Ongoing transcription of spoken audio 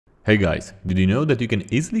Hey guys, did you know that you can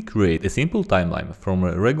easily create a simple timeline from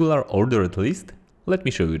a regular ordered list? Let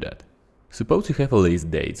me show you that. Suppose you have a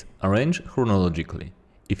list dates arranged chronologically.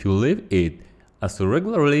 If you leave it as a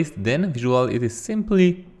regular list, then visually it is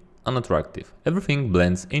simply unattractive. Everything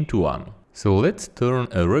blends into one. So let's turn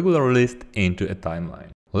a regular list into a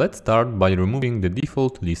timeline. Let's start by removing the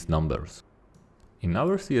default list numbers. In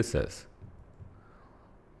our CSS,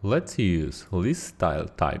 let's use list style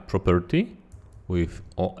type property with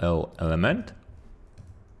OL element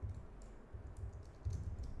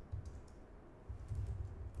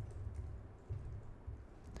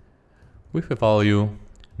with a value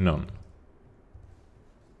none.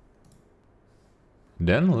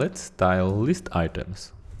 Then let's style list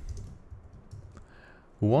items.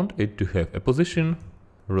 We want it to have a position,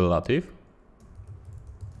 relative,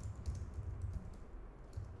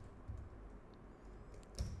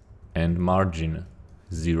 and margin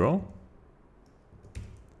 0.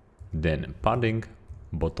 Then padding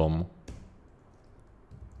bottom,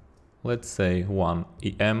 let's say 1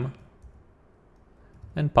 EM,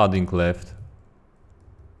 and padding left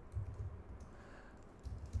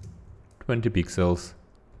 20 pixels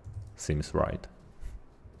seems right.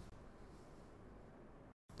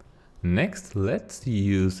 Next, let's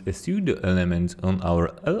use a pseudo element on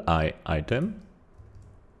our LI item.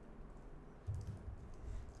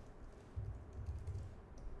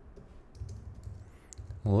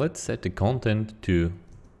 Let's set the content to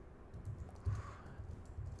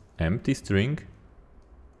empty string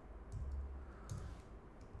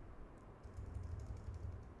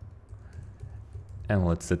and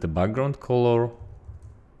let's set the background color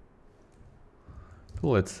to,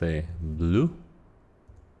 let's say, blue.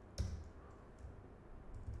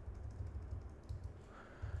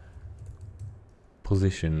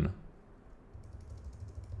 Position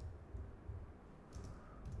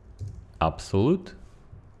absolute.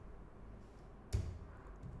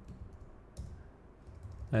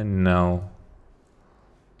 And now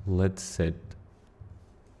let's set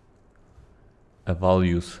a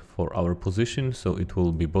values for our position, so it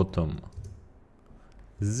will be bottom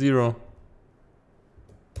 0,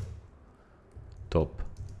 top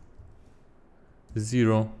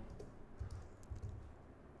 0,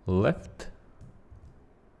 left,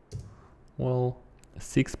 well,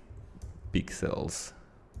 6 pixels,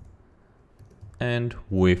 and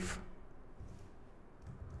width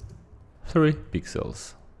 3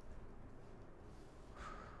 pixels.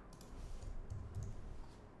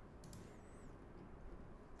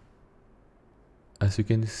 As you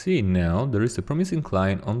can see now, there is a promising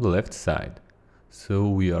line on the left side, so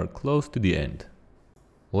we are close to the end.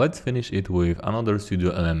 Let's finish it with another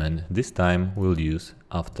pseudo element. This time we'll use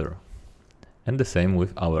after. And the same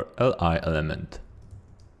with our LI element.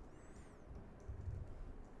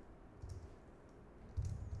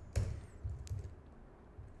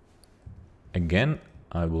 Again,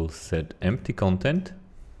 I will set empty content,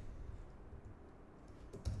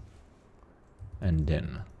 and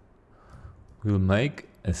then we'll make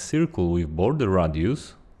a circle with border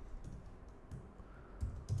radius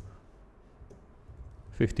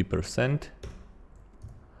 50%.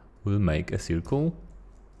 We'll make a circle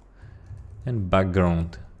and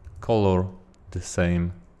background color the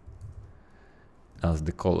same as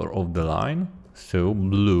the color of the line, so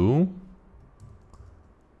blue.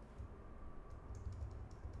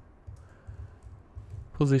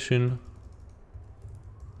 Position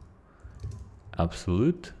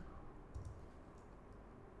absolute,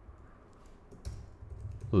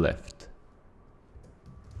 left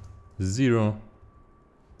 0,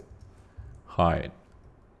 height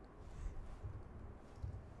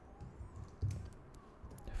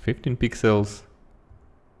 15 pixels,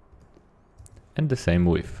 and the same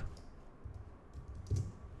width.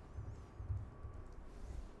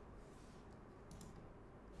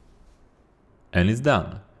 And it's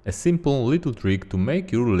done. A simple little trick to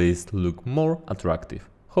make your list look more attractive.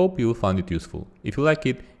 Hope you will find it useful. If you like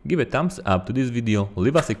it, give a thumbs up to this video,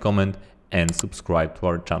 leave us a comment and subscribe to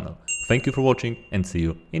our channel. Thank you for watching and see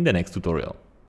you in the next tutorial.